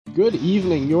Good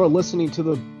evening. You're listening to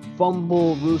the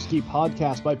Fumblerooski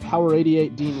podcast by Power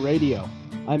 88 Dean Radio.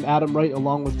 I'm Adam Wright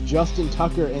along with Justin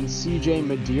Tucker and CJ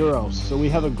Medeiros. So we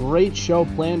have a great show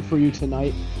planned for you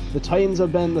tonight. The Titans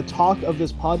have been the talk of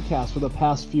this podcast for the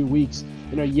past few weeks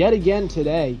and are yet again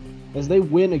today as they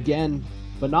win again,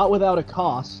 but not without a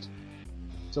cost.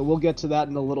 So we'll get to that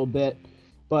in a little bit.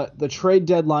 But the trade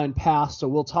deadline passed, so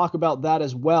we'll talk about that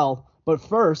as well. But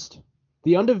first,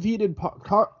 the undefeated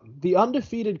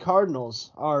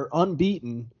Cardinals are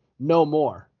unbeaten no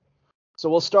more. So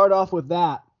we'll start off with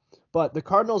that. But the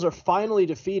Cardinals are finally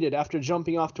defeated after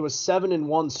jumping off to a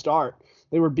 7-1 start.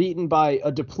 They were beaten by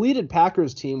a depleted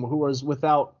Packers team who was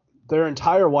without their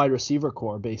entire wide receiver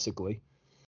core, basically.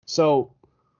 So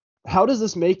how does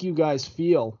this make you guys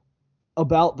feel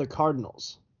about the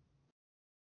Cardinals?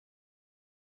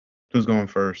 Who's going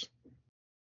first?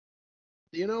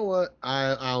 You know what?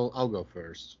 I'll go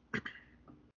first.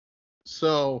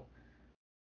 So,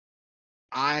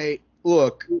 I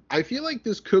feel like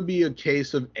this could be a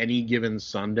case of any given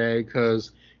Sunday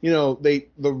because,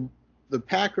 the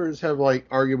Packers have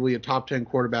arguably a top 10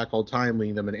 quarterback all time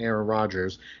leading them in Aaron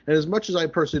Rodgers. And as much as I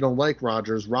personally don't like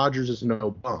Rodgers is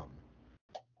no bum.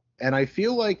 And I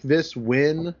feel like this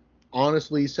win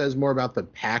honestly says more about the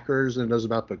Packers than it does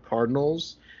about the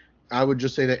Cardinals. I would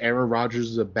just say that Aaron Rodgers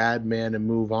is a bad man and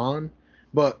move on.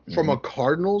 But from a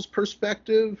Cardinals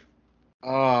perspective,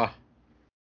 I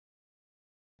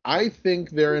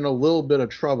think they're in a little bit of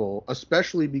trouble,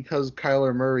 especially because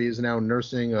Kyler Murray is now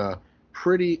nursing a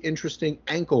pretty interesting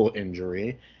ankle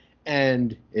injury.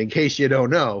 And in case you don't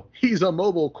know, he's a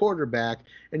mobile quarterback,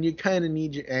 and you kind of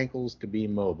need your ankles to be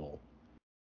mobile.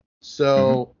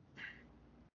 So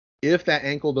if that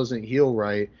ankle doesn't heal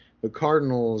right, the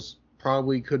Cardinals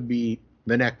probably could be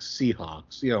the next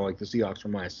Seahawks, like the Seahawks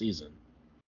from last season.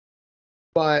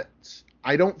 But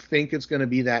I don't think it's going to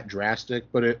be that drastic,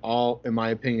 but it all, in my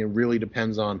opinion, really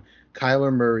depends on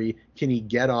Kyler Murray. Can he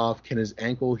get off? Can his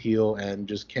ankle heal? And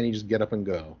can he just get up and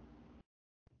go?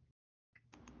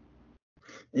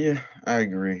 Yeah, I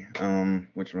agree.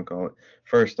 Whatchamacallit?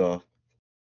 First off,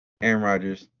 Aaron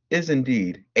Rodgers is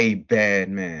indeed a bad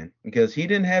man because he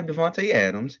didn't have Devontae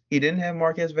Adams. He didn't have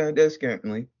Marquez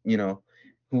Valdez-Scantling,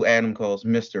 who Adam calls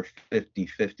Mr.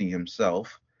 50-50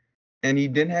 himself. And he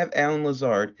didn't have Allen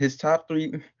Lazard, his top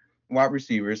three wide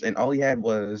receivers, and all he had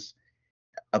was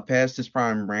a past his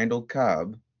prime Randall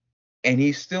Cobb. And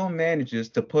he still manages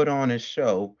to put on a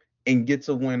show and gets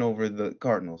a win over the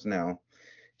Cardinals. Now,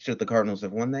 should the Cardinals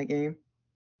have won that game?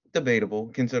 Debatable,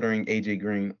 considering A.J.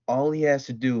 Green. All he has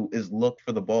to do is look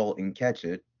for the ball and catch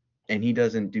it, and he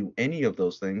doesn't do any of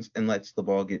those things and lets the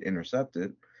ball get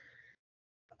intercepted.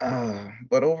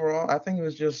 But overall, I think it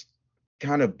was just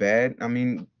kind of bad. I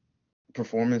mean,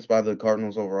 performance by the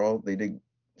Cardinals overall, they did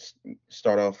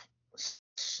start off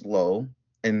slow,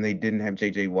 and they didn't have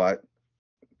J.J. Watt,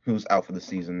 who's out for the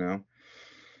season now.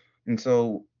 And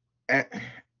so,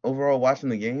 overall, watching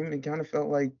the game, it kind of felt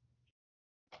like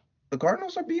the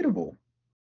Cardinals are beatable.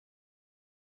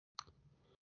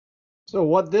 So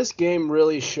what this game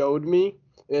really showed me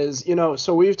is,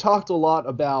 so we've talked a lot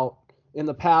about in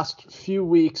the past few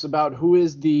weeks about who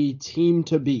is the team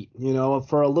to beat.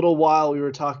 For a little while we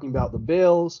were talking about the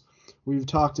Bills, we've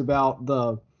talked about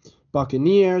the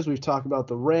Buccaneers, we've talked about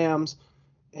the Rams,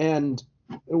 and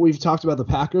we've talked about the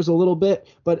Packers a little bit,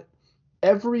 but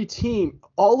every team,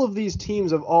 all of these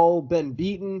teams have all been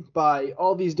beaten by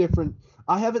all these different.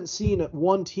 I haven't seen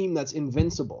one team that's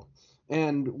invincible.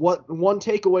 And one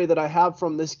takeaway that I have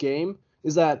from this game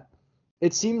is that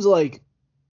it seems like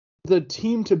the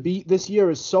team to beat this year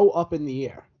is so up in the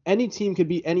air. Any team could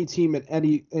beat any team in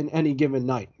any given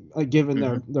night,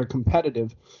 given they're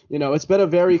competitive. It's been a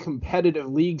very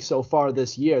competitive league so far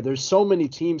this year. There's so many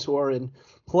teams who are in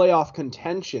playoff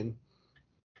contention.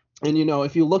 And,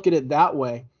 if you look at it that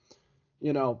way,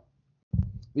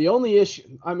 the only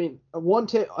issue,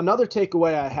 another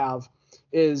takeaway I have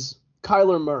is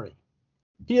Kyler Murray.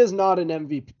 He is not an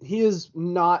MVP. He is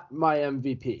not my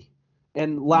MVP.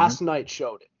 And last night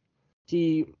showed it.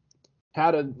 He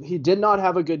did not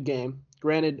have a good game.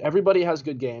 Granted, everybody has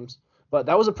good games, but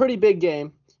that was a pretty big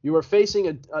game. You were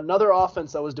facing another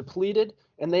offense that was depleted,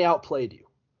 and they outplayed you.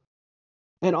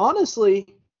 And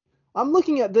honestly, I'm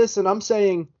looking at this and I'm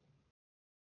saying,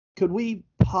 could we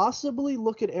possibly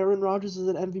look at Aaron Rodgers as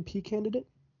an MVP candidate?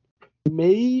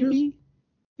 Maybe.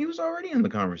 He was already in the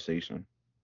conversation.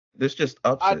 This just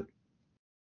ups it.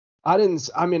 I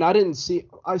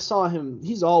saw him.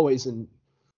 He's always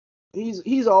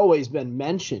been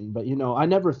mentioned, but I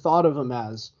never thought of him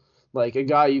as like a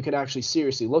guy you could actually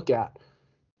seriously look at.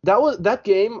 That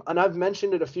game, and I've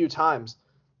mentioned it a few times.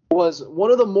 was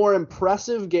one of the more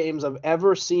impressive games I've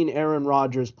ever seen Aaron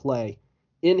Rodgers play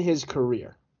in his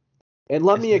career. And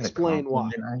let me explain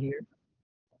why.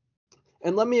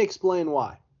 And let me explain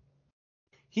why.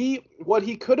 What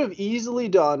he could have easily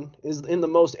done is, in the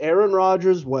most Aaron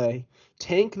Rodgers way,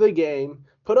 tank the game,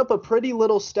 put up a pretty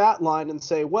little stat line and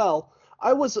say, well,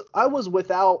 I was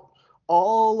without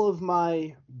all of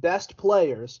my best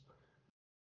players.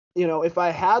 You know, if I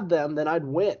had them, then I'd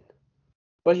win.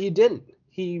 But he didn't.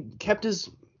 He kept his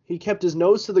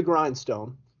nose to the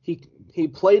grindstone. He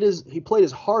played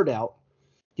his heart out.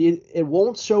 It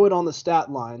won't show it on the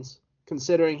stat lines,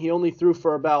 considering he only threw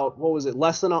for about, what was it,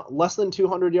 less than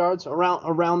 200 yards,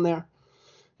 around there,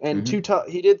 and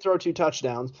he did throw 2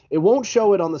 touchdowns. It won't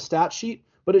show it on the stat sheet,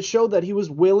 but it showed that he was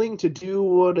willing to do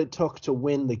what it took to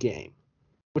win the game,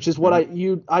 which is what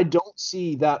I don't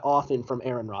see that often from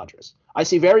Aaron Rodgers. I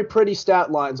see very pretty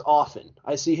stat lines often.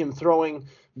 I see him throwing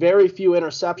very few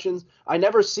interceptions. I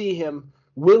never see him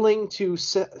willing to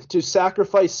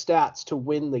sacrifice stats to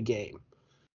win the game.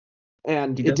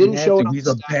 And it didn't show it on He's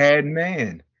a bad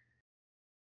man.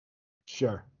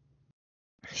 Sure.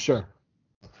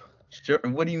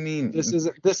 What do you mean? This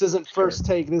isn't First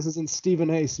Take. This isn't Stephen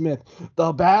A. Smith.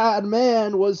 The bad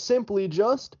man was simply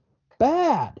just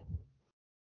bad.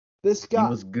 This guy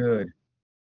was good.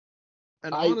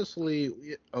 And honestly,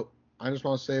 I just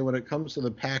want to say, when it comes to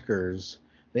the Packers,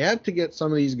 they have to get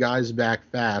some of these guys back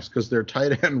fast, because their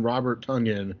tight end Robert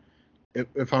Tonyan,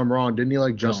 if I'm wrong, didn't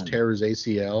he just tear his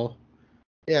ACL?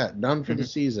 Yeah, done for the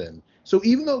season. So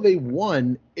even though they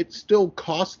won, it still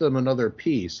cost them another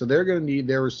piece. So they're going to need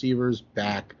their receivers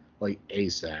back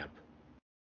ASAP.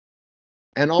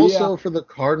 And also for the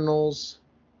Cardinals,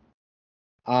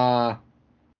 I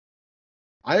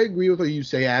agree with what you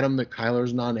say, Adam, that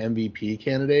Kyler's not an MVP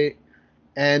candidate.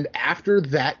 And after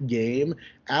that game,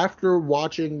 after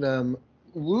watching them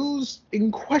lose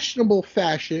in questionable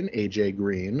fashion, AJ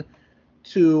Green,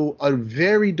 to a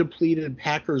very depleted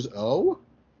Packers O,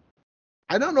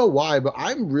 I don't know why, but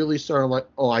I'm really starting to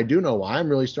I do know why. I'm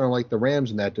really starting to like the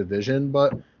Rams in that division,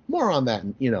 but more on that,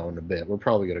 in a bit. We're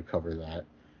probably going to cover that.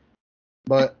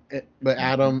 But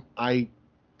Adam, I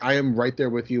am right there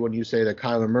with you when you say that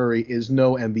Kyler Murray is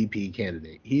no MVP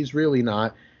candidate. He's really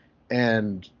not,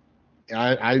 and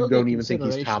I don't even think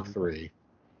he's top 3.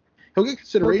 He'll get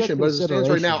consideration, but as it stands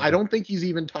right now, I don't think he's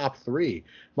even top 3.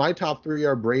 My top 3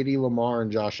 are Brady, Lamar,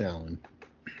 and Josh Allen.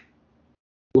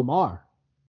 Lamar?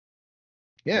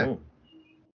 Yeah.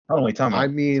 Oh, wait, time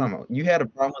out. You had a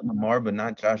problem with Lamar, but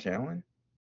not Josh Allen?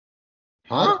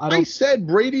 Huh? I said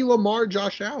Brady, Lamar,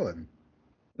 Josh Allen.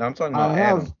 No, I'm talking about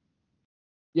Adam.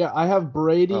 Yeah, I have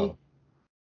Brady.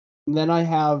 And then I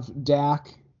have Dak.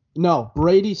 No,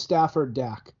 Brady, Stafford,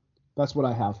 Dak. That's what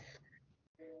I have.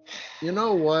 You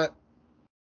know what?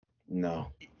 No.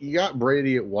 You got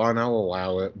Brady at 1, I'll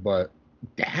allow it, but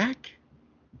Dak?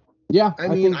 Yeah, I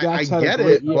mean, think Dak's I get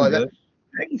it, year. but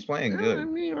he's playing good.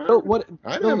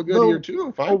 I'd have a good year too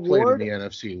if I played in the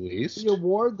NFC East. The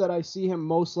award that I see him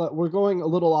we're going a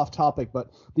little off topic,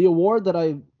 but the award that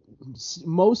I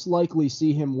most likely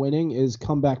see him winning is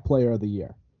Comeback Player of the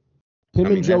Year.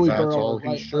 And Joey Burrow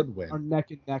are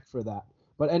neck and neck for that.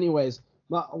 But anyways,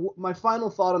 my final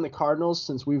thought on the Cardinals,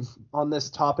 since on this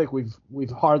topic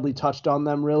we've hardly touched on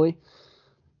them really.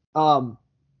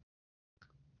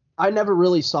 I never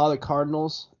really saw the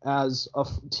Cardinals as a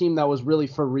team that was really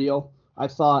for real. I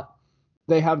thought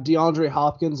they have DeAndre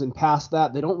Hopkins, and past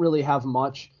that, they don't really have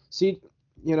much. See,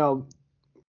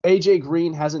 AJ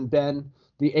Green hasn't been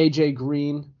the AJ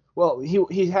Green. Well,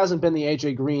 he hasn't been the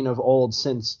AJ Green of old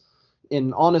since,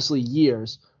 in honestly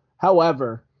years.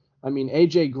 However, I mean,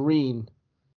 AJ Green,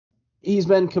 he's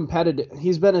been competitive.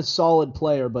 He's been a solid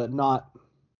player, but not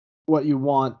what you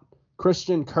want.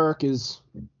 Christian Kirk is.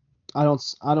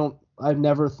 I've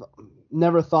never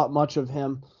thought much of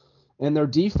him, and their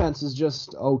defense is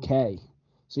just okay.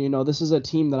 So this is a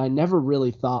team that I never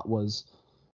really thought was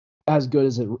as good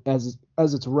as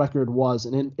its record was,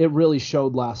 and it really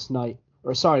showed last night.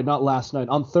 Or sorry, not last night,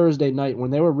 on Thursday night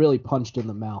when they were really punched in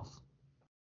the mouth.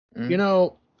 I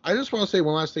just want to say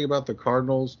one last thing about the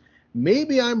Cardinals.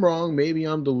 Maybe I'm wrong, maybe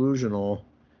I'm delusional,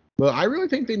 but I really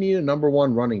think they need a number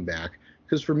 1 running back.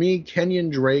 Because for me, Kenyon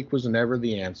Drake was never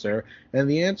the answer, and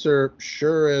the answer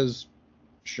sure as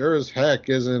heck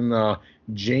isn't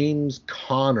James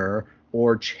Conner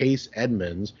or Chase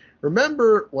Edmonds.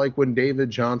 Remember, when David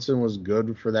Johnson was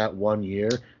good for that 1 year?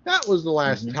 That was the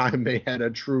last time they had a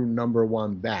true number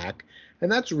 1 back,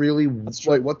 and that's really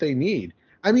what they need.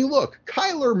 I mean, look,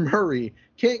 Kyler Murray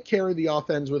can't carry the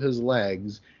offense with his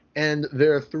legs, and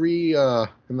there are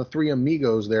the three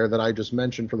amigos there that I just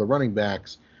mentioned for the running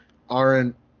backs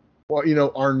aren't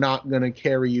are not going to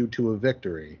carry you to a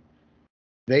victory.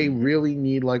 They really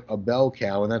need like a bell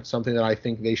cow, and that's something that I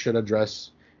think they should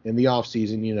address in the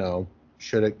offseason,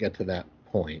 should it get to that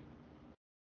point.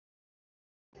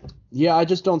 Yeah, I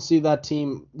just don't see that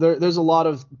team. There's a lot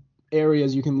of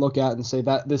areas you can look at and say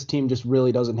that this team just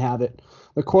really doesn't have it.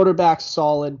 The quarterback's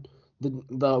solid.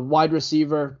 The wide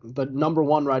receiver, the number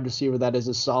one wide receiver that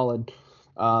is solid.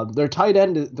 Their tight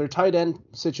end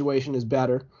situation is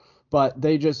better, but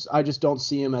I just don't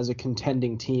see him as a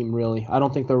contending team really. I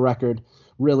don't think the record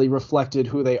really reflected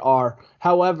who they are.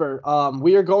 However,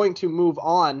 we are going to move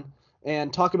on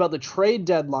and talk about the trade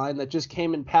deadline that just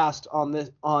came and passed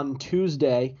on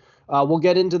Tuesday. We'll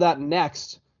get into that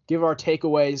next. Give our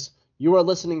takeaways. You are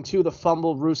listening to the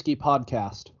Fumblerooski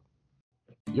podcast.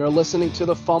 You're listening to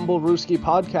the Fumblerooski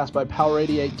podcast by Power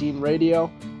 88 Dean Radio.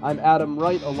 I'm Adam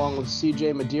Wright along with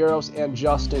CJ Medeiros and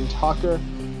Justin Tucker.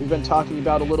 We've been talking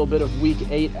about a little bit of Week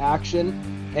 8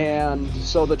 action, and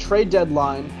so the trade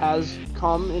deadline has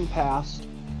come and passed,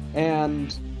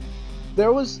 and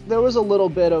there was a little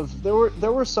bit of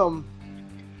there were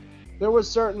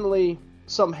certainly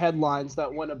some headlines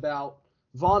that went about.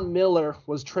 Von Miller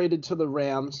was traded to the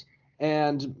Rams.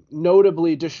 And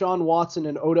notably, Deshaun Watson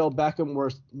and Odell Beckham were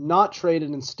not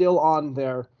traded and still on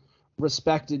their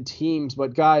respected teams.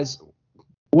 But guys,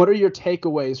 what are your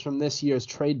takeaways from this year's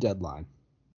trade deadline?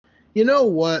 You know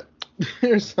what?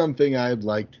 There's something I'd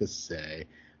like to say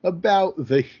about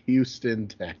the Houston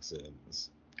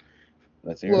Texans.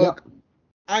 Let's hear Look,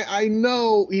 I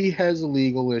know he has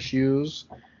legal issues.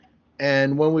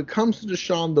 And when it comes to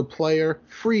Deshaun the player,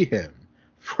 free him.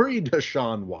 Free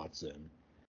Deshaun Watson.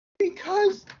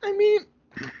 Because,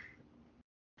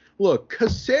 look,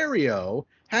 Caserio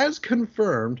has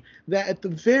confirmed that at the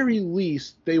very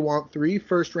least they want 3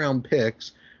 first-round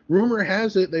picks. Rumor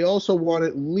has it they also want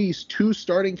at least 2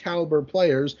 starting caliber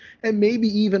players and maybe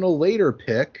even a later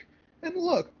pick. And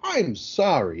look, I'm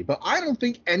sorry, but I don't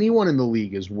think anyone in the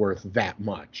league is worth that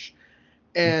much.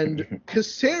 And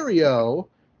Caserio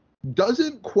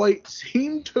doesn't quite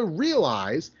seem to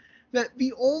realize that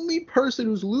the only person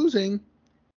who's losing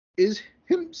is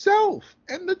himself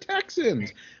and the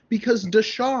Texans, because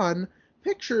Deshaun,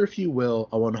 picture if you will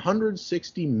a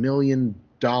 $160 million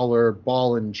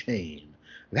ball and chain.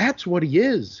 That's what he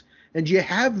is. And you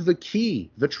have the key,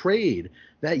 the trade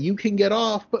that you can get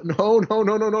off, but no,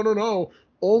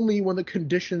 only when the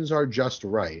conditions are just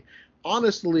right.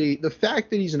 Honestly, the fact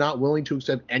that he's not willing to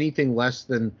accept anything less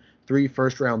than 3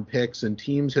 first-round picks and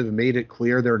teams have made it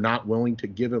clear they're not willing to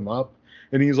give him up,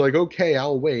 and he's like, okay,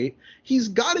 I'll wait. He's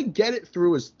got to get it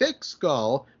through his thick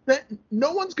skull that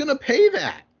no one's going to pay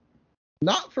that.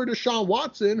 Not for Deshaun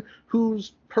Watson,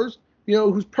 whose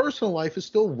personal life is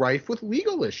still rife with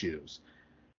legal issues.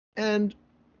 And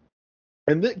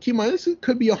keep in mind, this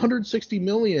could be $160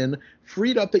 million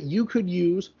freed up that you could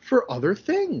use for other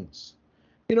things.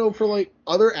 For like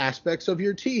other aspects of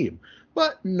your team.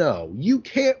 But no, you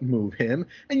can't move him,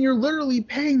 and you're literally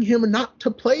paying him not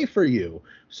to play for you.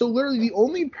 So literally the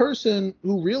only person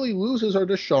who really loses are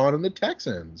Deshaun and the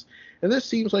Texans. And this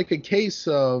seems like a case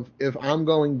of, if I'm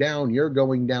going down, you're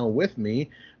going down with me,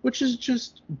 which is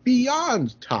just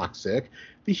beyond toxic.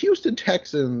 The Houston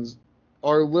Texans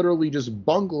are literally just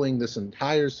bungling this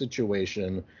entire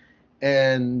situation,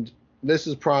 and this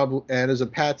is probably, and as a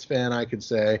Pats fan, I could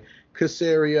say,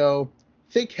 Caserio,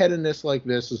 thick-headedness like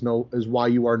this is why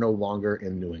you are no longer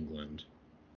in New England.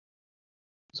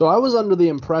 So I was under the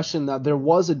impression that there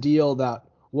was a deal that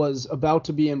was about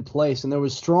to be in place, and there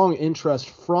was strong interest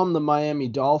from the Miami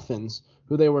Dolphins,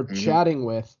 who they were chatting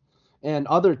with, and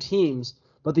other teams.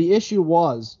 But the issue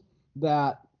was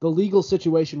that the legal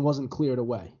situation wasn't cleared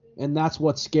away, and that's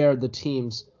what scared the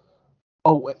teams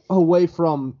away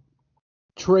from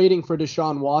trading for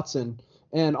Deshaun Watson.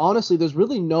 And honestly, there's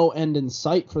really no end in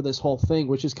sight for this whole thing,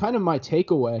 which is kind of my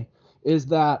takeaway, is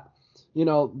that,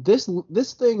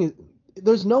 this thing,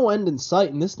 there's no end in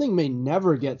sight, and this thing may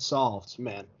never get solved,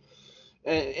 man.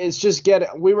 It's just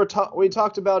we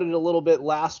talked about it a little bit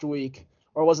last week,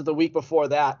 or was it the week before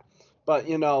that? But,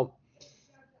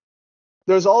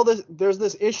 there's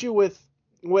this issue with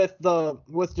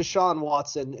Deshaun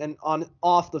Watson and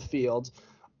off the field.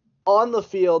 On the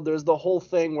field, there's the whole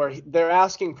thing where they're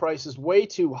asking prices way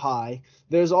too high.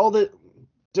 There's all the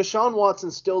Deshaun Watson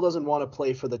still doesn't want to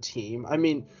play for the team.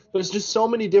 There's just so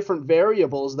many different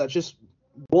variables that just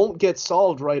won't get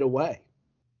solved right away.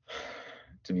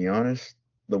 To be honest,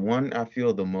 the one I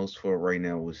feel the most for right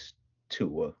now was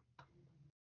Tua.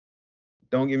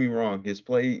 Don't get me wrong, his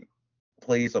play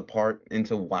plays a part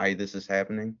into why this is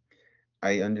happening.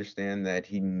 I understand that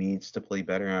he needs to play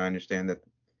better. I understand that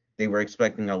They were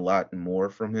expecting a lot more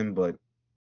from him, but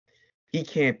he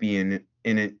can't be in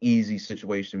an easy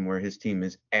situation where his team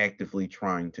is actively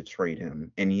trying to trade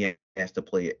him, and he has to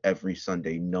play every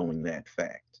Sunday knowing that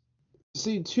fact.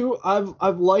 See,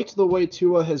 I've liked the way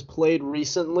Tua has played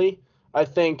recently. I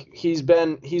think he's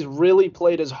really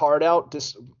played his heart out,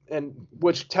 and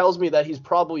which tells me that he's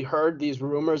probably heard these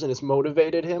rumors and it's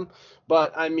motivated him.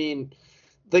 But I mean,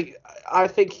 I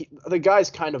think the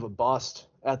guy's kind of a bust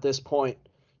at this point.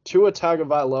 Tua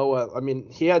Tagovailoa, I mean,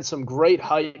 he had some great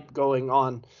hype going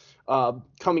on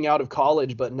coming out of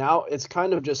college, but now it's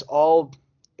kind of just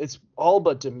it's all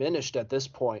but diminished at this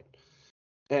point.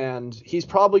 And he's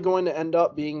probably going to end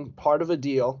up being part of a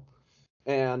deal,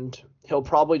 and he'll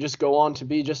probably just go on to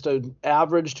be just an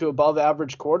average to above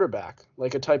average quarterback,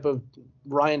 like a type of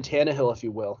Ryan Tannehill, if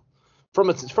you will,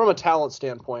 from a talent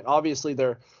standpoint. Obviously,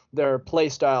 their play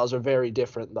styles are very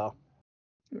different, though.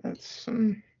 That's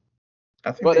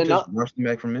I think they just rushed him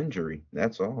back from injury.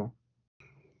 That's all.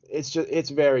 It's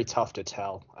very tough to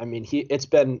tell. I mean, it's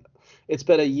been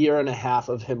a year and a half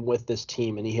of him with this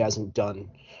team, and he hasn't done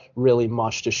really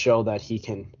much to show that he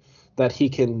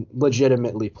can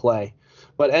legitimately play.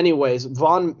 But anyways,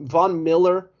 Von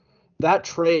Miller, that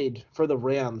trade for the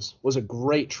Rams was a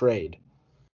great trade.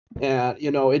 And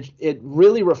it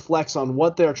really reflects on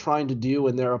what they're trying to do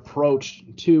and their approach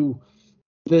to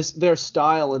their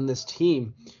style in this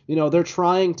team. They're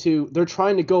trying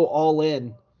to go all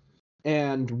in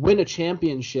and win a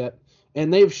championship,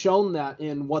 and they've shown that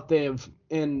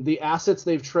in the assets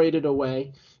they've traded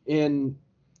away, in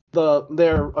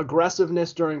their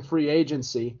aggressiveness during free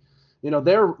agency.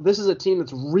 This is a team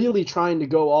that's really trying to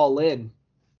go all in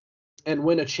and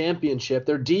win a championship.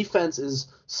 Their defense is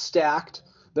stacked.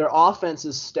 Their offense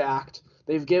is stacked.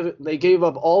 They gave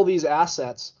up all these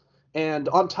assets, and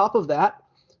on top of that,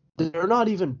 they're not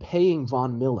even paying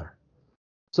Von Miller.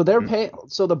 So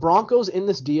So the Broncos in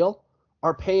this deal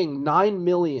are paying $9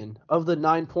 million of the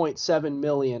 $9.7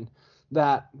 million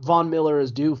that Von Miller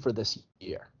is due for this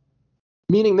year.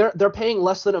 Meaning they're paying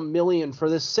less than $1 million for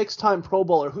this 6-time Pro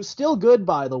Bowler, who's still good,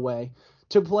 by the way,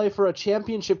 to play for a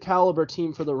championship caliber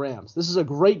team for the Rams. This is a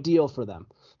great deal for them.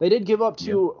 They did give up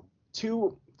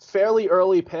two fairly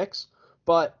early picks,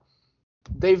 but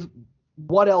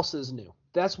what else is new?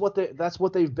 That's what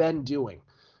they've been doing,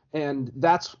 and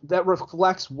that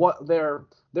reflects what their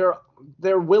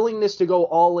willingness to go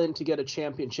all in to get a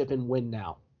championship and win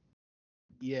now.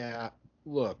 Yeah,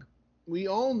 look, we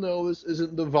all know this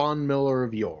isn't the Von Miller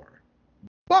of yore,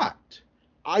 but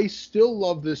I still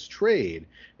love this trade.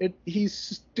 He's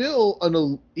still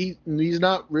he's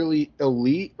not really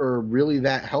elite or really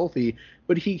that healthy,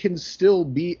 but he can still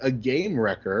be a game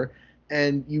wrecker.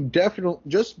 And you definitely,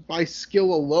 just by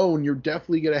skill alone, you're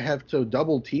definitely going to have to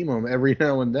double team him every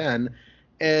now and then.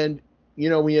 And,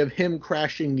 we have him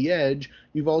crashing the edge.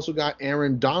 You've also got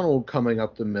Aaron Donald coming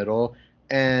up the middle.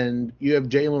 And you have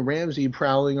Jalen Ramsey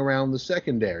prowling around the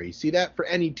secondary. See, that for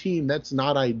any team, that's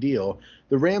not ideal.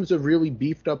 The Rams have really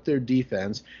beefed up their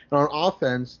defense. And on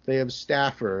offense, they have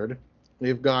Stafford.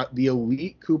 They've got the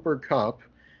elite Cooper Kupp.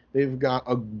 They've got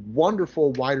a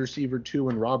wonderful wide receiver, too,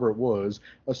 in Robert Woods,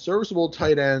 a serviceable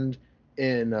tight end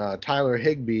in Tyler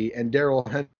Higbee, and Darrell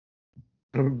Henderson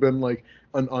have been like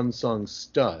an unsung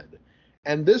stud.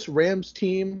 And this Rams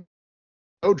team,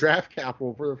 no draft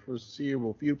capital for the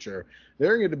foreseeable future.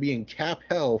 They're going to be in cap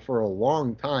hell for a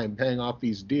long time paying off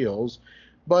these deals.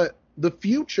 But the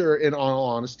future, in all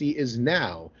honesty, is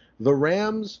now. The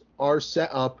Rams are set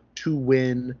up to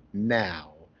win now.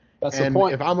 That's the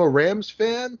point. If I'm a Rams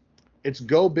fan, it's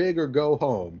go big or go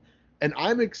home. And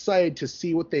I'm excited to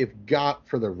see what they've got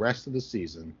for the rest of the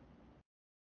season.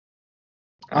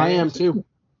 I am too.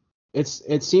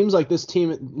 It seems like this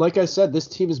team, like I said, this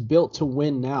team is built to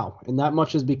win now, and that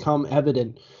much has become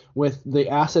evident with the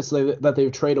assets that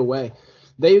they've traded away.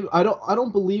 I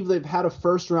don't believe they've had a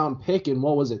first round pick in,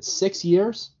 what was it, 6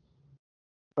 years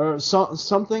or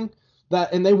something.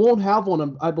 And they won't have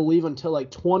one, I believe, until like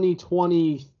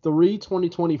 2023,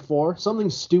 2024, something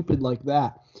stupid like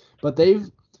that. But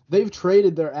they've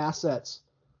traded their assets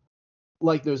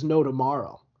like there's no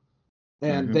tomorrow,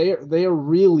 and they are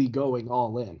really going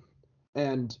all in.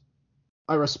 And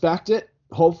I respect it.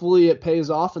 Hopefully, it pays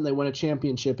off, and they win a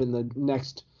championship in the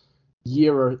next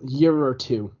year or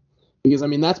two, because I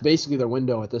mean that's basically their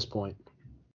window at this point.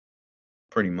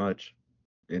 Pretty much,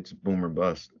 it's boom or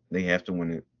bust. They have to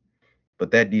win it.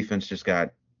 But that defense just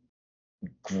got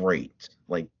great.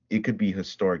 Like, it could be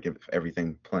historic if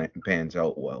everything pans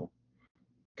out well.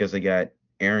 Because they got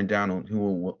Aaron Donald,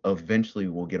 who eventually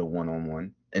will get a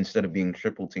one-on-one instead of being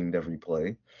triple-teamed every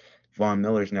play. Von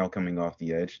Miller's now coming off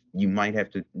the edge. You might have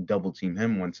to double team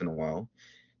him once in a while.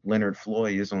 Leonard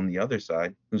Floyd is on the other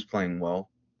side, who's playing well.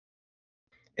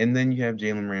 And then you have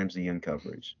Jalen Ramsey in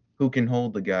coverage, who can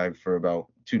hold the guy for about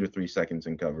 2 to 3 seconds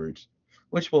in coverage,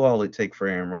 which will all it take for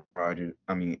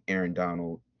Aaron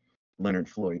Donald, Leonard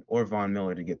Floyd, or Von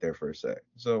Miller to get there for a sec.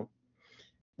 So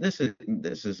this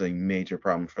is a major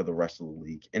problem for the rest of the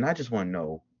league. And I just want to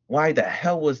know, why the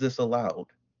hell was this allowed?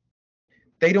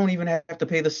 They don't even have to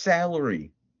pay the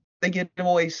salary. They get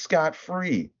away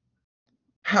scot-free.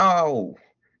 How?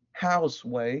 How,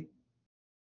 Sway?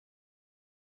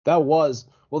 That was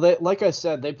well. Like I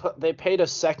said, they paid a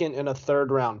second and a third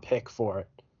round pick for it,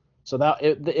 so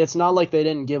it's not like they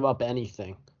didn't give up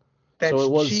anything. That's so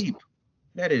it was cheap.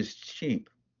 That is cheap.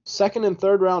 Second and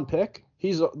third round pick.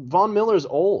 Von Miller's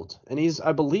old, and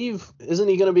I believe, isn't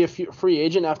he going to be a free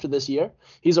agent after this year?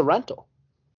 He's a rental.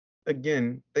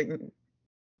 Again,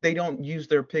 they don't use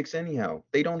their picks anyhow.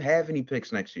 They don't have any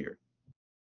picks next year.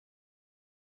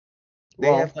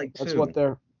 They have like two. That's what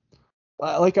they're.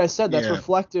 Like I said, that's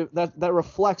reflective. That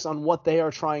reflects on what they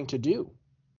are trying to do.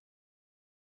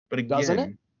 But again, doesn't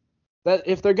it? That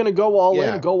if they're going to go all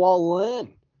in, go all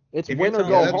in. It's win or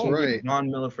go home. Right.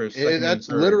 Von Miller for a second. That's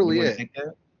literally it.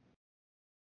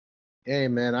 Hey,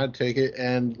 man, I'd take it.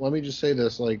 And let me just say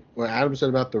this, like what Adam said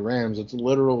about the Rams, it's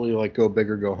literally like go big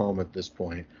or go home at this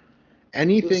point.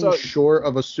 Anything short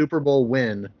of a Super Bowl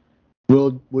win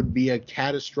would be a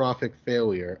catastrophic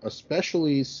failure,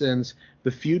 especially since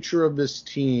the future of this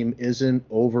team isn't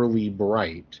overly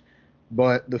bright.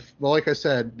 But like I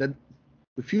said,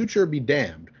 the future be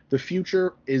damned. The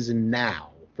future is now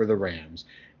for the Rams.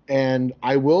 And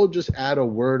I will just add a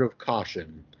word of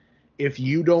caution. If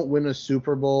you don't win a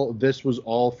Super Bowl, this was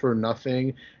all for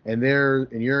nothing, and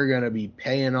you're going to be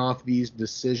paying off these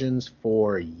decisions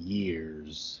for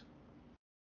years.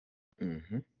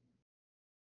 Mm-hmm.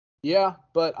 Yeah,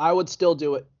 but I would still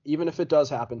do it, even if it does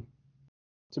happen,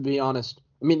 to be honest.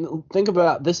 I mean, think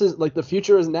about it. This is like the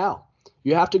future is now.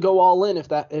 You have to go all in if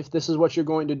this is what you're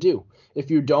going to do.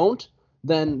 If you don't,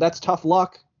 then that's tough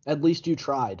luck. At least you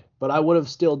tried. But I would have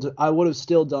still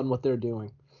done what they're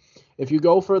doing. If you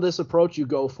go for this approach, you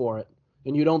go for it.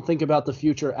 And you don't think about the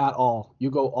future at all.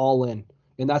 You go all in.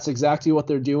 And that's exactly what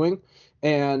they're doing.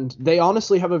 And they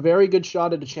honestly have a very good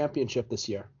shot at a championship this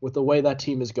year with the way that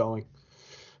team is going.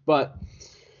 But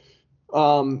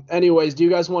anyways, do you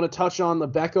guys want to touch on the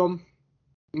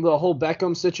whole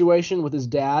Beckham situation with his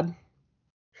dad?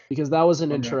 Because that was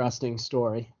an interesting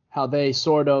story. How they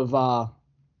sort of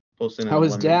how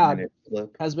his dad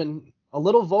has been a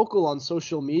little vocal on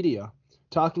social media,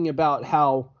 talking about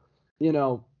how,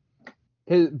 the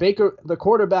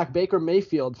quarterback Baker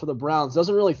Mayfield for the Browns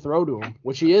doesn't really throw to him,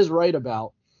 which he is right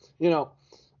about.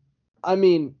 I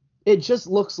mean, it just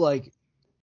looks like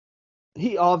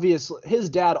his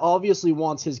dad obviously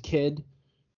wants his kid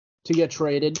to get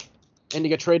traded and to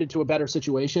get traded to a better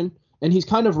situation. And he's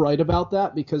kind of right about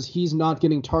that because he's not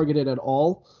getting targeted at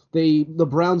all. The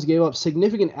Browns gave up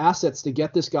significant assets to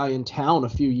get this guy in town a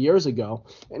few years ago,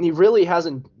 and he really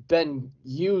hasn't been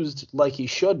used like he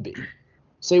should be.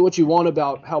 Say what you want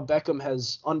about how Beckham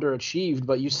has underachieved,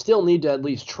 but you still need to at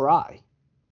least try.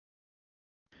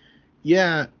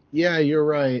 Yeah, you're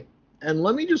right. And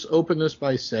let me just open this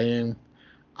by saying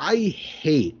I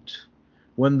hate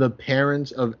when the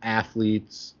parents of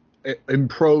athletes in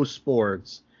pro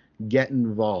sports get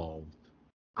involved.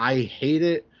 I hate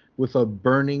it with a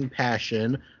burning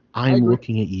passion. I'm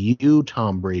looking at you,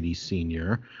 Tom Brady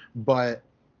Sr. But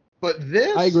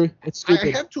this, I agree. It's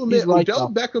stupid. I have to admit,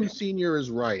 Odell Beckham Sr. is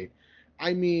right.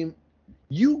 I mean,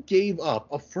 you gave up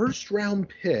a first-round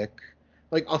pick,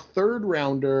 like a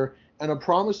third-rounder, and a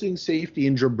promising safety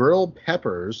in Jabril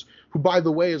Peppers, who, by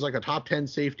the way, is like a top 10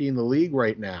 safety in the league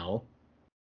right now.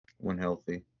 When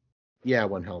healthy. Yeah,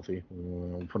 when healthy.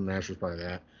 I'll put an asterisk by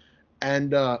that.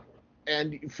 And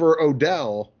for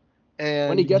Odell,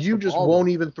 and you just won't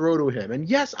even throw to him. And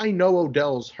yes, I know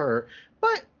Odell's hurt,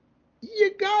 but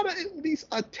you gotta at least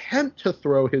attempt to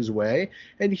throw his way.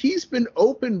 And he's been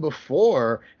open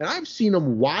before, and I've seen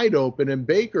him wide open, and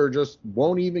Baker just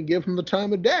won't even give him the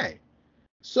time of day.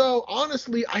 So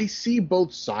honestly, I see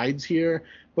both sides here,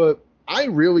 but I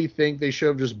really think they should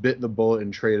have just bit the bullet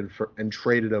and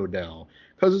traded Odell.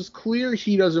 Because it's clear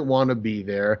he doesn't want to be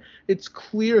there. It's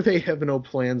clear they have no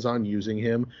plans on using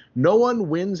him. No one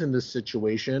wins in this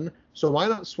situation, so why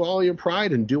not swallow your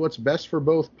pride and do what's best for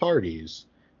both parties?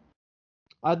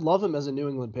 I'd love him as a New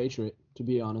England Patriot, to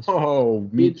be honest. Oh,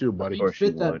 me too, buddy.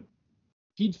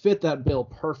 he'd fit that bill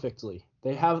perfectly.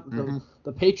 They have Mm-hmm.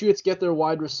 the Patriots get their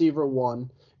wide receiver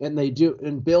one, and they do,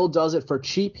 and Bill does it for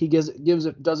cheap. He does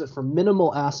it for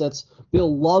minimal assets.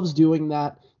 Bill loves doing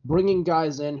that, bringing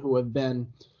guys in who have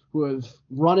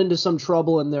run into some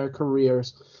trouble in their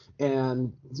careers,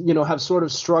 and have sort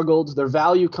of struggled. Their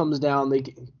value comes down.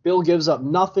 Bill gives up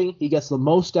nothing. He gets the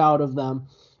most out of them.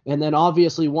 And then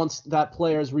obviously once that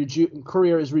player's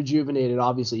career is rejuvenated,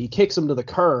 obviously he kicks him to the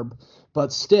curb,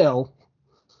 but still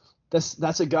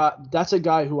that's a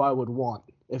guy who I would want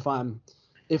if I'm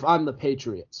the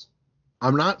Patriots.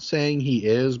 I'm not saying he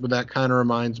is, but that kind of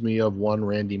reminds me of one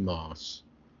Randy Moss.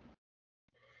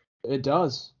 It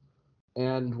does.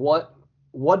 And what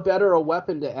better a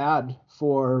weapon to add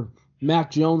for Mac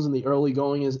Jones in the early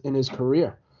going in his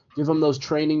career? Give him those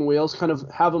training wheels, kind of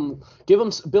have him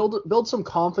build some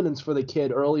confidence for the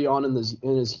kid early on in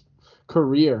his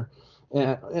career,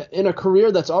 in a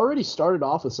career that's already started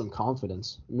off with some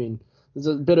confidence. I mean, there's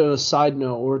a bit of a side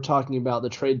note. We're talking about the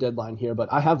trade deadline here, but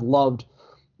I have loved,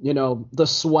 the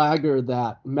swagger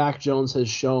that Mac Jones has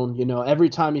shown. Every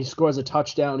time he scores a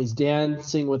touchdown, he's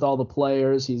dancing with all the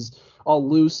players. He's all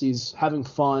loose. He's having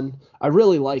fun. I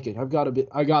really like it.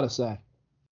 I gotta say.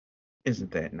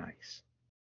 Isn't that nice?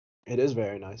 It is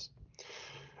very nice.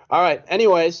 All right.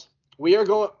 Anyways, we are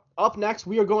going up next.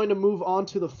 We are going to move on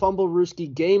to the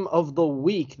Fumblerooski game of the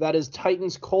week. That is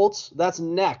Titans Colts. That's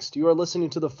next. You are listening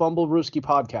to the Fumblerooski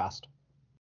podcast.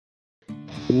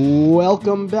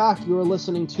 Welcome back. You are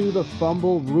listening to the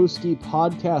Fumblerooski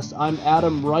podcast. I'm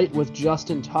Adam Wright with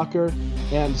Justin Tucker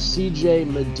and CJ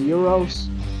Medeiros.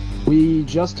 We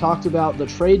just talked about the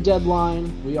trade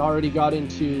deadline. We already got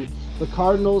into the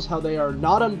Cardinals, how they are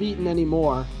not unbeaten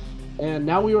anymore. And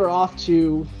now we are off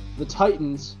to the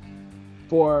Titans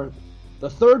for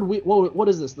the third week. What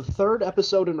is this? The third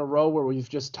episode in a row where we've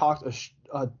just talked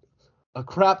a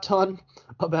crap ton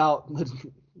about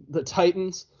the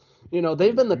Titans.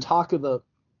 They've been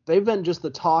just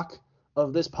the talk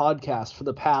of this podcast for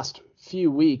the past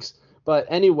few weeks. But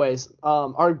anyways,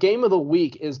 our game of the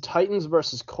week is Titans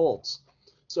versus Colts.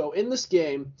 So in this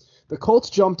game, the Colts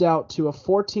jumped out to a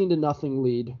 14-0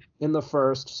 lead in the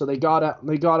first. So they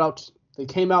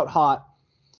came out hot,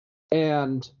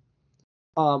 and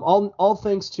all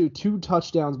thanks to 2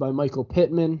 touchdowns by Michael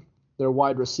Pittman, their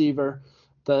wide receiver.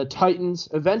 The Titans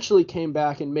eventually came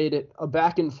back and made it a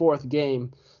back and forth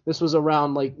game. This was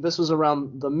around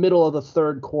the middle of the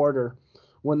third quarter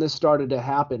when this started to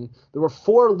happen. There were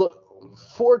four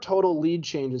total lead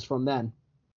changes from then.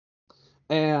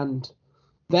 And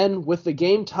then with the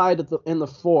game tied in the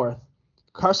fourth,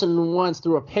 Carson Wentz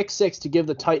threw a pick six to give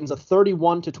the Titans a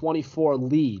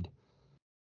 31-24 lead.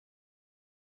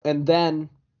 And then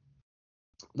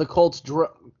the Colts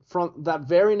from that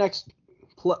very next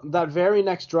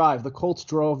drive, the Colts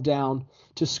drove down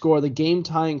to score the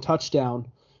game-tying touchdown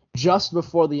just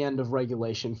before the end of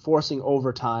regulation, forcing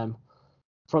overtime.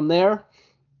 From there,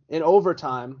 in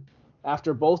overtime,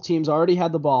 after both teams already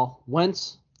had the ball,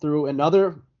 Wentz threw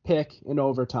another pick in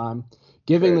overtime,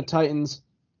 giving the Titans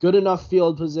good enough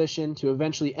field position to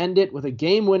eventually end it with a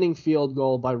game-winning field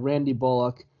goal by Randy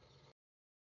Bullock.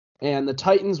 And the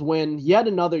Titans win yet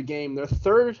another game, their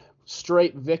third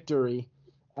straight victory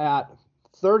at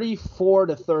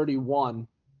 34-31.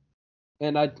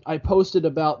 And I posted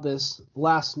about this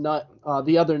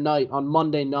the other night on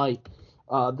Monday night.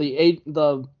 My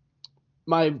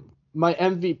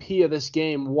MVP of this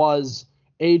game was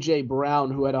A.J.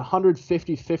 Brown, who had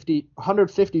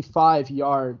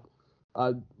 155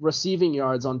 receiving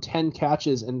yards on 10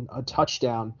 catches and a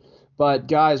touchdown. But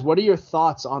guys, what are your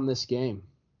thoughts on this game?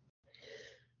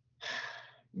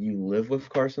 You live with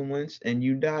Carson Wentz and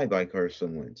you die by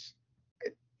Carson Wentz.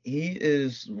 He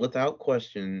is, without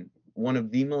question, one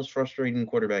of the most frustrating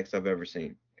quarterbacks I've ever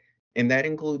seen. And that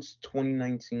includes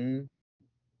 2019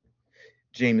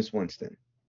 Jameis Winston.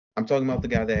 I'm talking about the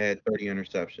guy that had 30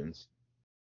 interceptions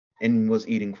and was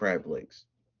eating crab legs.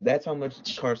 That's how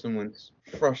much Carson Wentz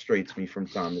frustrates me from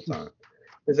time to time.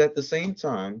 Because at the same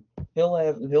time,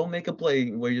 he'll make a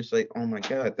play where you say, "Oh my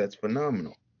God, that's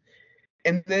phenomenal,"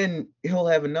 and then he'll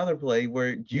have another play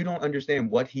where you don't understand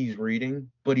what he's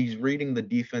reading, but he's reading the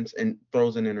defense and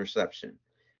throws an interception.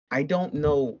 I don't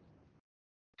know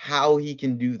how he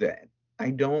can do that.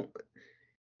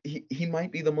 He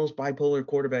might be the most bipolar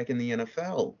quarterback in the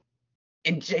NFL.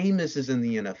 And Jameis is in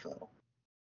the NFL.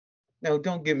 Now,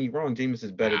 don't get me wrong, Jameis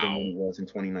is better than when he was in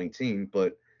 2019,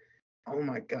 but oh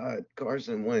my God,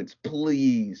 Carson Wentz,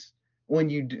 please. When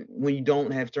you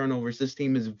don't have turnovers, this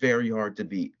team is very hard to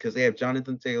beat because they have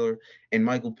Jonathan Taylor and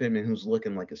Michael Pittman, who's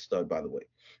looking like a stud, by the way.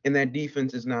 And that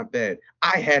defense is not bad.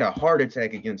 I had a heart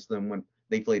attack against them when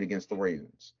they played against the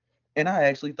Ravens. And I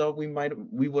actually thought we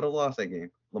would have lost that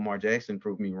game. Lamar Jackson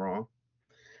proved me wrong.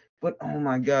 But oh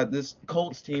my God, this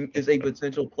Colts team is a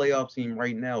potential playoff team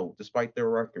right now, despite their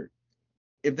record.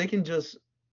 If they can just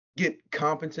get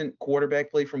competent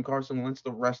quarterback play from Carson Wentz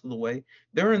the rest of the way,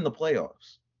 they're in the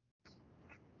playoffs.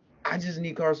 I just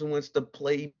need Carson Wentz to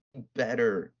play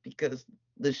better because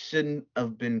this shouldn't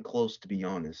have been close, to be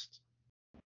honest.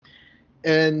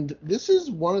 And this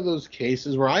is one of those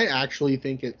cases where I actually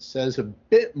think it says a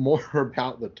bit more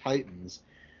about the Titans,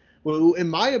 who, in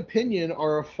my opinion,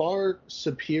 are a far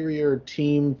superior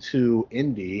team to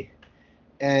Indy.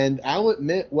 And I'll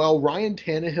admit, while Ryan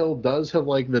Tannehill does have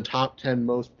like the top 10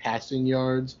 most passing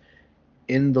yards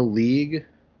in the league,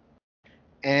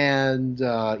 and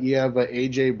you have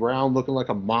A.J. Brown looking like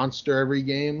a monster every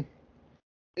game,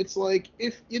 it's like,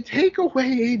 if you take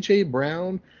away A.J.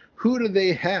 Brown, who do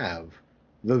they have?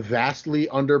 The vastly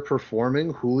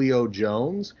underperforming Julio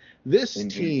Jones. This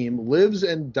team lives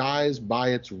and dies by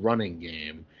its running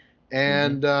game.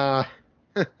 And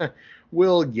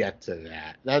we'll get to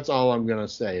that. That's all I'm going to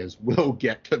say is we'll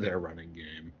get to their running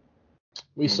game.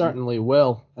 We certainly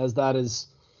will, as that's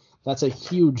a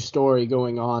huge story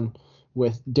going on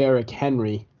with Derrick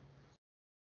Henry.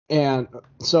 And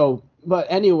so, but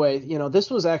anyway, this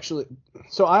was actually,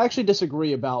 so I actually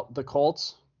disagree about the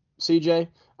Colts, CJ.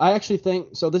 I actually think,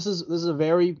 so this is a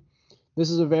very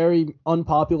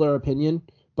unpopular opinion,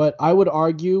 but I would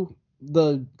argue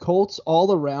the Colts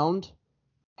all around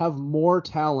have more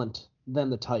talent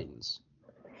than the Titans.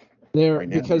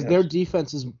 Because their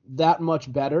defense is that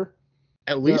much better.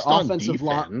 At least on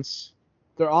defense.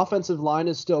 Their offensive line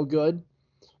is still good.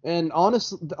 And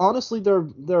honestly,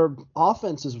 their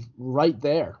offense is right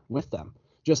there with them.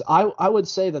 Just I would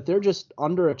say that they're just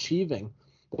underachieving.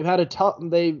 They've had a tough.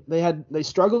 They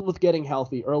struggled with getting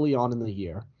healthy early on in the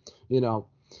year,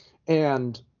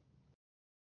 and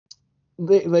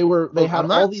I'm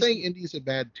not saying Indy's a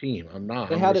bad team. I'm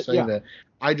not. I'm just saying that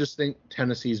I just think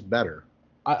Tennessee's better.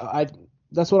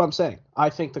 That's what I'm saying. I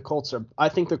think the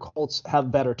Colts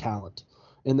have better talent,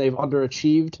 and they've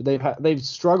underachieved. They've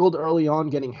struggled early on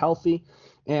getting healthy,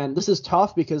 and this is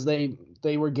tough because they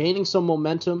were gaining some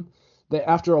momentum.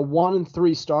 After a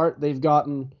 1-3 start, they've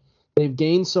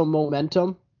gained some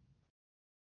momentum.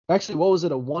 Actually, what was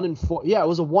it? A 1-4? Yeah, it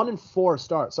was a 1-4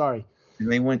 start. Sorry.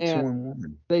 And they went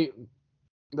 2-1.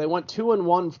 They went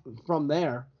 2-1 from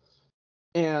there,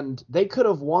 and they could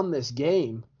have won this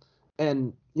game.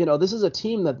 And this is a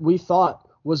team that we thought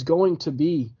was going to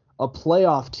be a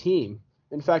playoff team.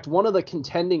 In fact, one of the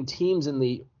contending teams in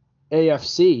the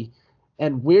AFC,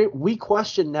 and we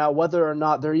question now whether or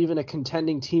not they're even a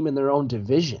contending team in their own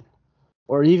division,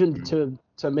 or even to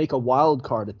make a wild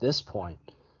card at this point,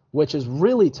 which is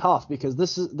really tough because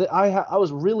I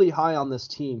was really high on this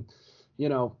team,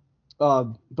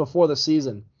 before the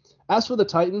season. As for the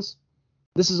Titans,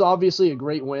 this is obviously a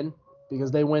great win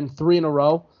because they win 3 in a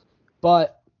row,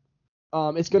 but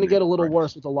it's going to get a little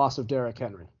worse with the loss of Derrick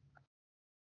Henry.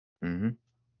 Mm-hmm.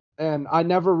 And I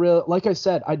never really, like I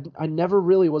said, I never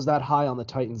really was that high on the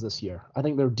Titans this year. I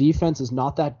think their defense is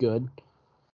not that good.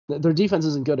 Their defense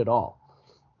isn't good at all.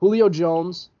 Julio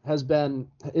Jones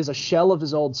is a shell of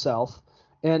his old self,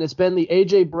 and it's been the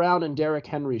A.J. Brown and Derrick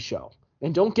Henry show.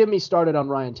 And don't get me started on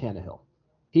Ryan Tannehill.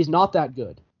 He's not that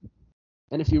good.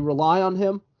 And if you rely on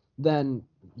him, then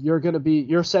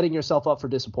you're setting yourself up for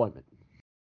disappointment.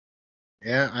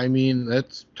 Yeah, I mean,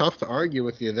 it's tough to argue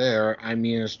with you there. I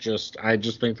mean, I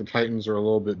just think the Titans are a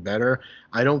little bit better.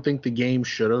 I don't think the game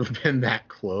should have been that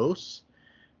close.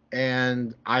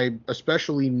 And I,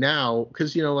 especially now,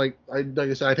 because, like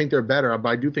I said, I think they're better, but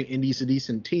I do think Indy's a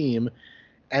decent team.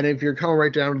 And if you're coming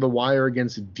right down to the wire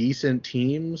against decent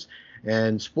teams,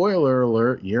 and spoiler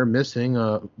alert, you're missing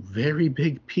a very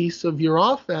big piece of your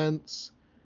offense,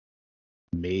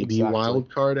 maybe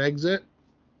wild card exit.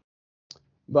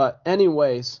 But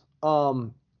anyways,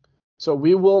 so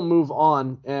we will move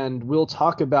on and we'll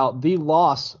talk about the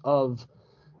loss of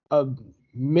a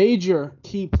major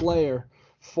key player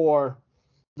for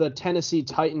the Tennessee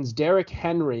Titans, Derrick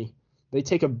Henry. They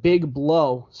take a big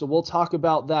blow, so we'll talk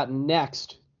about that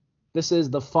next. This is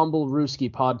the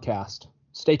Fumblerooski podcast.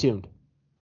 Stay tuned.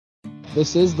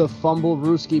 This is the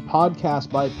Fumblerooski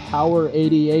podcast by Power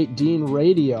 88 Dean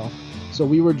Radio. So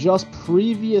we were just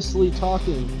previously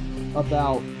talking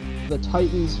about the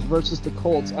Titans versus the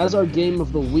Colts as our game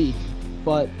of the week,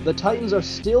 but the Titans are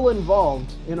still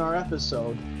involved in our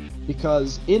episode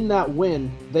because in that win,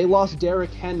 they lost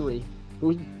Derrick Henry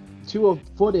to a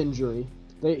foot injury.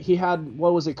 He had,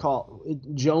 what was it called?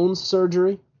 Jones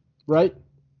surgery, right?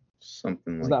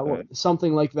 Something Is like that that.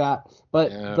 something like that?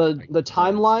 But Yeah, the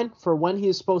timeline for when he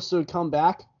is supposed to come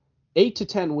back, 8 to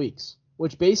 10 weeks,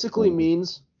 which basically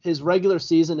means his regular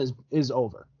season is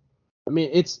over. I mean,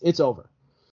 it's over.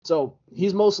 So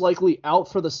he's most likely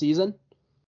out for the season.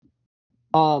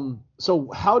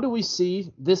 So how do we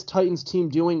see this Titans team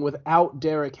doing without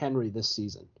Derrick Henry this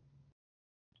season?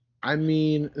 I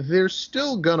mean, they're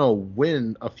still gonna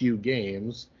win a few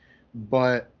games,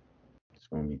 but It's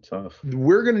going to be tough.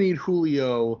 we're gonna need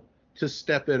Julio to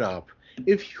step it up.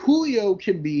 If Julio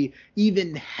can be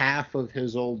even half of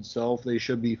his old self, they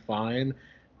should be fine.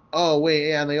 Oh wait,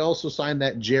 yeah, and they also signed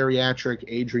that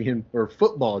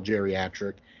football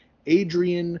geriatric,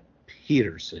 Adrian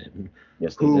Peterson.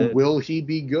 Yes, they Who did. will he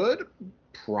be good?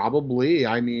 Probably.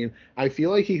 I mean, I feel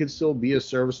like he could still be a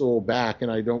serviceable back,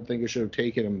 and I don't think it should have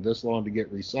taken him this long to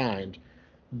get re-signed.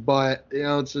 But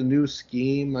it's a new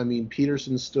scheme. I mean,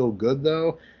 Peterson's still good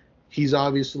though. He's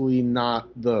obviously not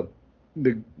the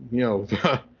the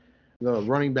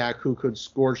running back who could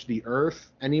scorch the earth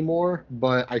anymore,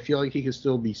 but I feel like he could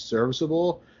still be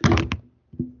serviceable.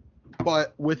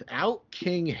 But without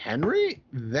King Henry,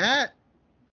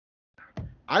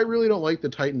 I really don't like the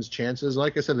Titans' chances.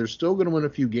 Like I said, they're still going to win a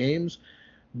few games,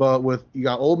 but you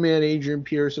got old man Adrian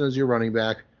Peterson as your running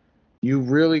back.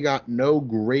 You've really got no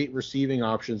great receiving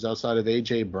options outside of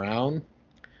A.J. Brown.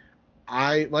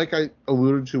 Like I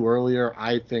alluded to earlier,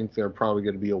 I think they're probably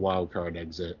going to be a wild card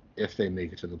exit if they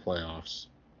make it to the playoffs.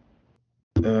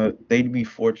 They'd be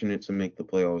fortunate to make the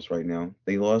playoffs right now.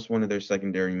 They lost one of their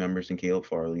secondary members in Caleb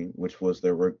Farley, which was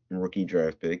their rookie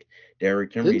draft pick.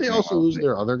 Derrick Henry. Didn't they also lose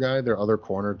their other guy, their other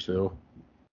corner too?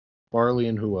 Farley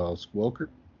and who else?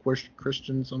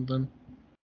 Christian something?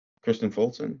 Kristen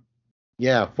Fulton?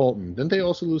 Yeah, Fulton. Didn't they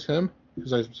also lose him?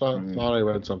 Because I thought I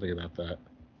read something about that.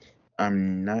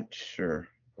 I'm not sure,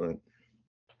 but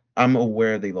I'm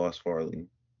aware they lost Farley.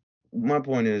 My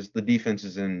point is the defense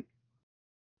is in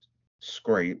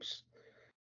scrapes.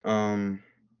 Bud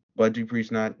Dupree's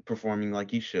not performing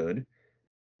like he should.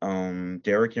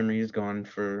 Derrick Henry is gone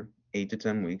for 8 to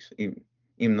 10 weeks,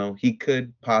 even though he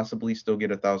could possibly still get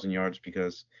 1,000 yards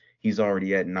because he's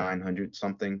already at 900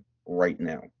 something right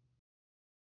now.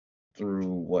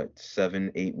 Through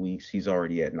 7-8 weeks, he's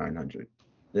already at 900.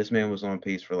 This man was on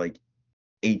pace for like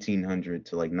 1,800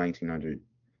 to like 1,900,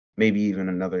 maybe even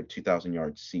another 2,000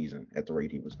 yard season at the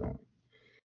rate he was going.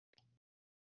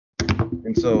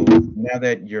 And so now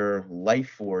that your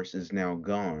life force is now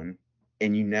gone,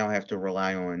 and you now have to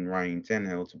rely on Ryan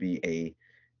Tannehill to be a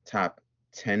top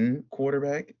 10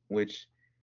 quarterback, which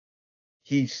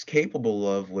he's capable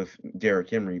of with Derrick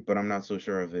Henry, but I'm not so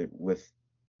sure of it with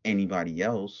anybody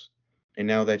else. And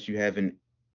now that you have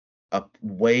a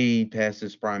way past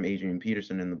his prime Adrian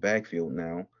Peterson in the backfield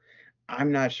now,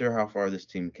 I'm not sure how far this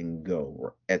team can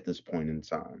go at this point in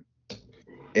time.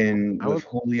 And with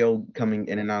Julio coming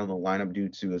in and out of the lineup due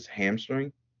to his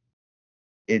hamstring,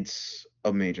 it's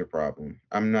a major problem.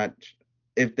 I'm not.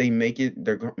 If they make it,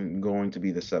 they're going to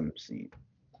be the 7th seed.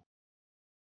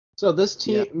 So this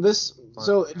team,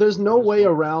 so there's no way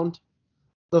around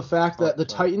the fact that the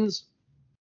Titans.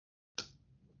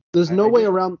 There's no way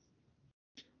around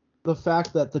the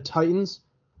fact that the Titans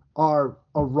are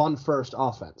a run-first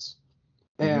offense,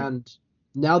 and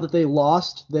now that they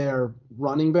lost their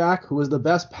running back, who was the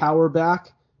best power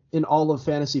back in all of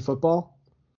fantasy football.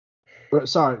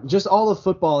 Sorry, just all of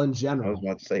football in general. I was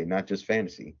about to say, not just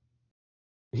fantasy.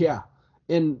 Yeah,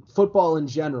 in football in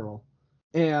general.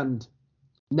 And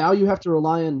now you have to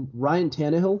rely on Ryan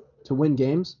Tannehill to win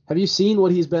games. Have you seen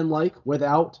what he's been like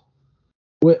without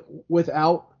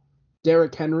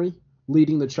Derrick Henry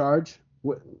leading the charge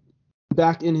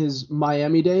back in his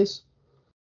Miami days?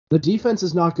 The defense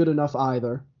is not good enough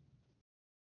either.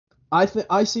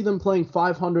 I see them playing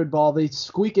 500 ball. They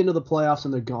squeak into the playoffs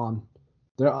and they're gone.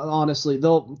 They're honestly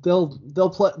they'll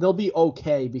be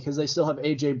okay because they still have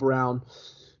AJ Brown.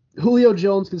 Julio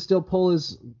Jones can still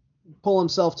pull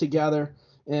himself together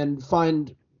and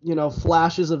find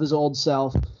flashes of his old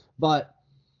self. But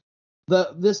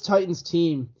this Titans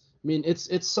team, I mean,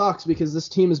 it sucks because this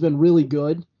team has been really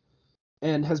good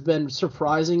and has been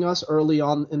surprising us early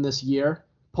on in this year,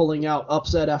 pulling out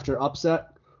upset after upset.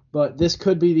 But this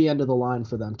could be the end of the line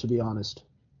for them, to be honest.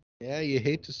 Yeah, you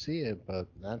hate to see it, but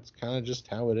that's kind of just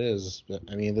how it is.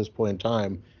 I mean, at this point in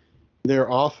time, their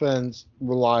offense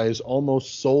relies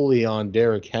almost solely on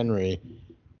Derrick Henry,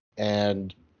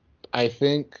 and I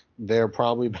think they're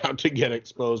probably about to get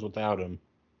exposed without him.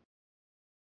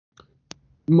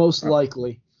 Most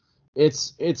likely.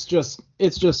 It's just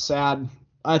sad.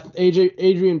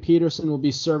 Adrian Peterson will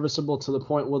be serviceable to the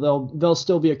point where they'll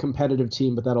still be a competitive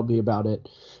team, but that'll be about it.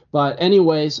 But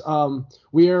anyways,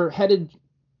 we are headed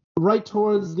right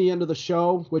towards the end of the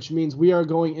show, which means we are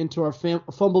going into our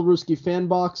Fumblerooski fan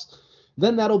box.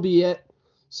 Then that'll be it.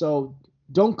 So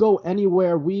don't go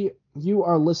anywhere. You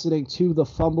are listening to the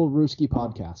Fumblerooski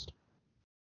podcast.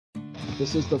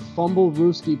 This is the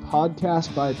Fumblerooski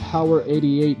podcast by Power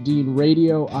 88 Dean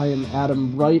Radio. I am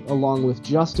Adam Wright along with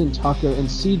Justin Tucker and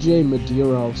CJ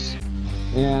Medeiros.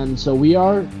 And so we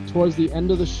are towards the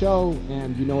end of the show,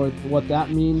 and you know what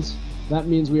that means? That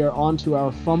means we are on to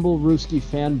our Fumblerooski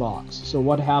fan box. So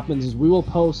what happens is we will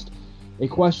post a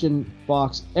question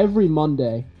box every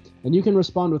Monday, and you can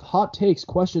respond with hot takes,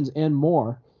 questions, and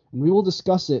more, and we will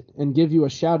discuss it and give you a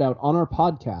shout-out on our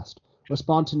podcast.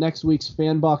 Respond to next week's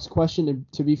fan box question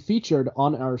to be featured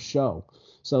on our show.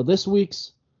 So this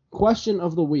week's question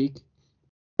of the week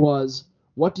was,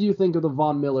 what do you think of the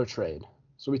Von Miller trade?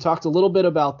 So we talked a little bit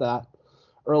about that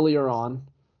earlier on.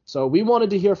 So we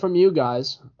wanted to hear from you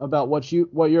guys about what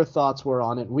your thoughts were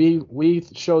on it. We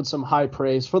showed some high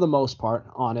praise for the most part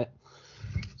on it.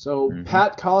 So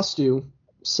Pat Costu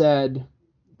said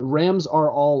the Rams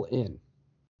are all in.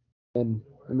 And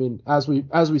I mean, as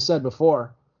we said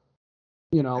before,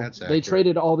 you know, they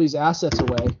traded all these assets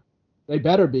away. They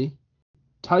better be.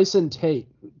 Tyson Tate.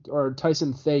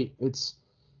 It's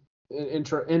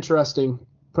interesting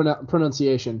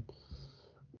pronunciation.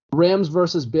 Rams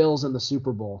versus Bills in the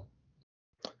Super Bowl.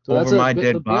 So Over my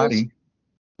dead body.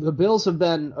 The Bills have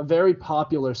been a very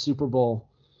popular Super Bowl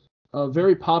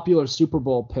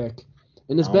pick,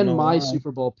 and it's been my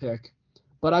Super Bowl pick.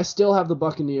 But I still have the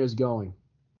Buccaneers going.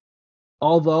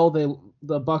 Although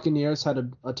the Buccaneers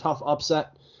had a tough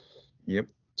upset. Yep.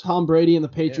 Tom Brady and the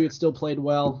Patriots still played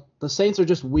well. The Saints are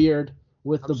just weird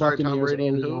with Buccaneers. Tom Brady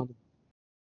and who?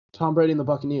 Tom Brady and the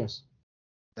Buccaneers.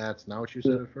 That's not what you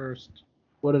said at first.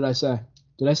 What did I say?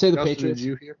 Did I say the Justin, Patriots? Did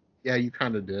you hear? Yeah, you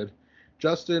kind of did.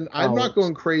 Justin, I'm not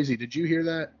going crazy. Did you hear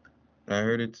that? I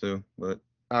heard it too, but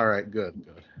all right, good.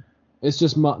 It's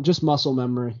just muscle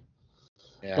memory.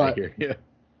 Yeah, but I hear you.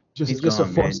 Just a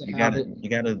force of habit. You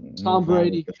gotta. Tom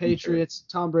Brady, Patriots.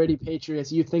 Tom Brady,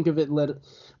 Patriots. You think of it,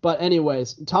 but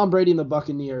anyways, Tom Brady and the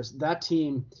Buccaneers. That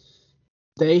team,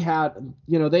 they'll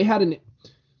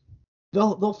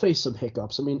face some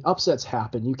hiccups. I mean, upsets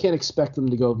happen. You can't expect them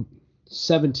to go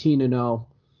 17-0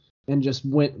 and just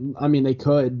win. I mean, they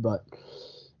could, but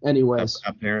anyways.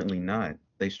 Apparently not.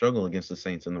 They struggle against the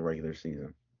Saints in the regular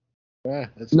season. Yeah,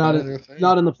 it's not in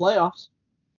the playoffs.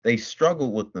 They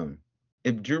struggle with them.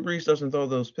 If Drew Brees doesn't throw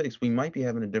those picks, we might be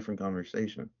having a different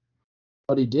conversation.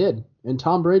 But he did, and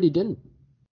Tom Brady didn't.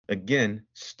 Again,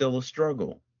 still a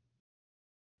struggle.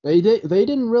 They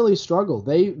didn't really struggle.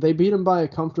 They beat him by a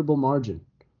comfortable margin.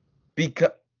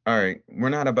 All right, we're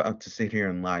not about to sit here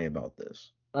and lie about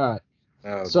this. All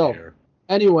right.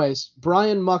 Anyways,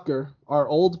 Brian Mucker, our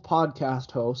old podcast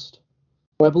host,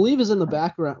 who I believe is in the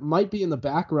background, might be in the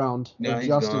background. No, he's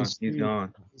Justin's gone. He's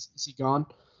gone. Is he gone?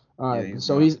 All right.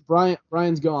 So gone.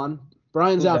 Brian's gone.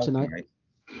 Brian's out tonight.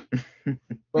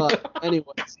 But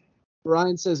anyways,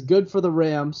 Brian says good for the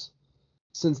Rams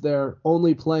since they're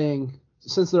only paying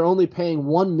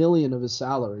 $1 million of his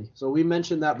salary. So we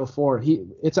mentioned that before.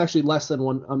 It's actually less than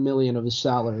 $1 million of his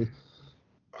salary.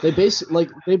 They basically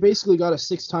got a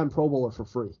 6-time Pro Bowler for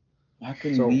free. Why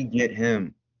couldn't we get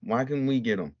him? Why couldn't we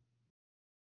get him?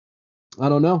 I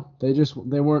don't know.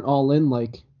 They weren't all in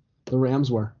like the Rams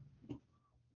were.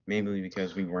 Maybe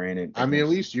because we ran it. I mean, at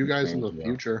least you guys in the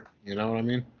future. You know what I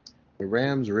mean? The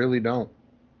Rams really don't.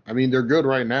 I mean, they're good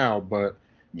right now, but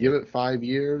give it 5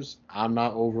 years. I'm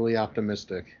not overly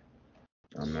optimistic.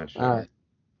 I'm not sure. All right.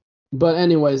 But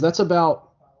anyways, that's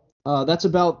about.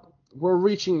 We're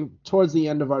reaching towards the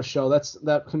end of our show.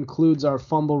 That concludes our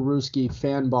Fumblerooski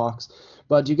fan box.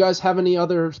 But do you guys have any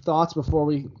other thoughts before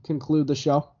we conclude the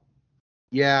show?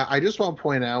 Yeah, I just want to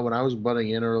point out when I was butting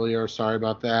in earlier, sorry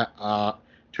about that.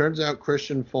 Turns out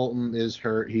Christian Fulton is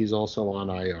hurt. He's also on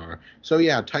IR. So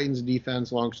yeah, Titans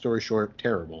defense, long story short,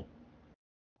 terrible.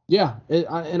 Yeah,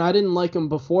 and I didn't like him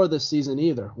before this season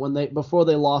either. Before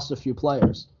they lost a few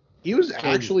players. He was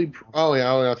actually. Oh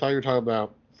yeah, I thought you were talking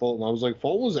about Fulton. I was like,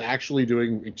 Fulton was actually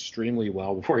doing extremely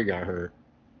well before he got hurt.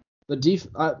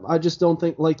 I just don't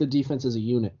think like the defense is a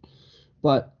unit.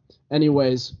 But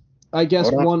anyways, I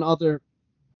guess one other.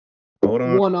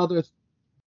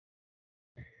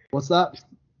 What's that?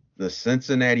 The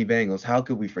Cincinnati Bengals. How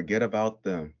could we forget about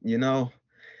them? You know.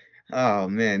 Oh,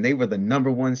 man, they were the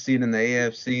number 1 seed in the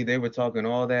AFC. They were talking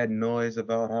all that noise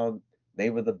about how they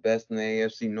were the best in the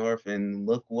AFC North, and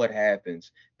look what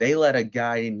happens. They let a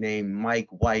guy named Mike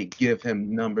White give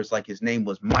him numbers like his name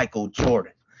was Michael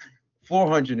Jordan.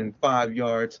 405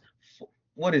 yards,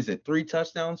 what is it? 3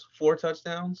 touchdowns, 4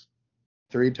 touchdowns?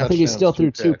 3 touchdowns. I think he still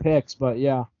threw 2 picks. picks, but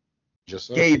yeah. Just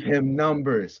so. Gave him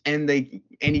numbers, and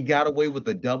he got away with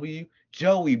the W.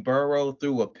 Joey Burrow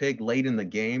threw a pick late in the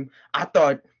game. I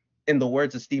thought, in the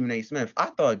words of Stephen A. Smith, I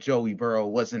thought Joey Burrow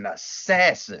was an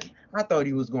assassin. I thought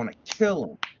he was going to kill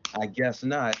him. I guess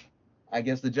not. I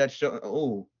guess the Jets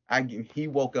he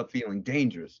woke up feeling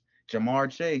dangerous. Jamar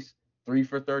Chase, 3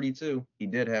 for 32. He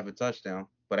did have a touchdown,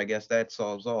 but I guess that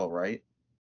solves all, right?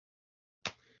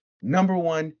 Number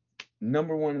one in the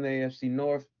AFC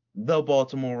North, the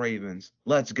Baltimore Ravens.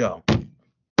 Let's go.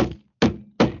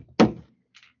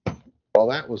 Well,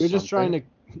 that was You're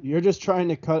just trying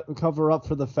to cover up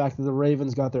for the fact that the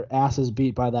Ravens got their asses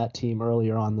beat by that team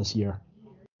earlier on this year.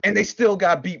 And they still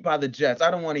got beat by the Jets.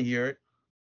 I don't want to hear it.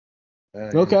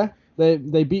 Okay.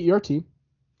 They beat your team.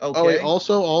 Okay. Oh, wait,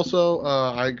 also,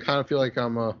 I kind of feel like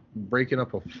I'm breaking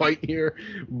up a fight here,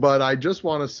 but I just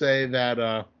want to say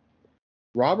that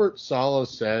Robert Saleh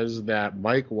says that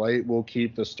Mike White will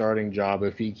keep the starting job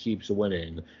if he keeps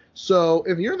winning. So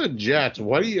if you're the Jets,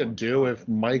 what do you do if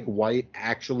Mike White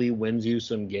actually wins you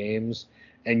some games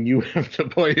and you have to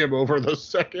play him over the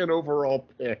 2nd overall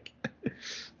pick?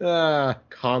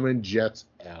 Common Jets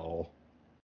L.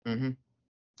 Mm-hmm.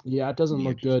 Yeah, it doesn't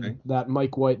look good that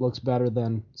Mike White looks better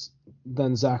than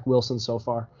Zach Wilson so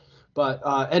far. But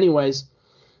anyways,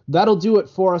 that'll do it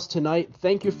for us tonight.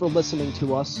 Thank you for listening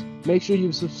to us. Make sure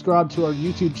you subscribe to our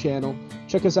YouTube channel.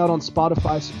 Check us out on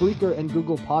Spotify, Spreaker, and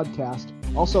Google Podcast.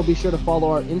 Also, be sure to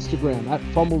follow our Instagram at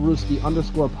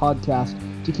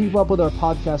Fumblerooski_podcast to keep up with our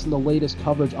podcast and the latest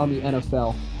coverage on the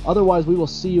NFL. Otherwise, we will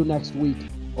see you next week.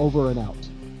 Over and out.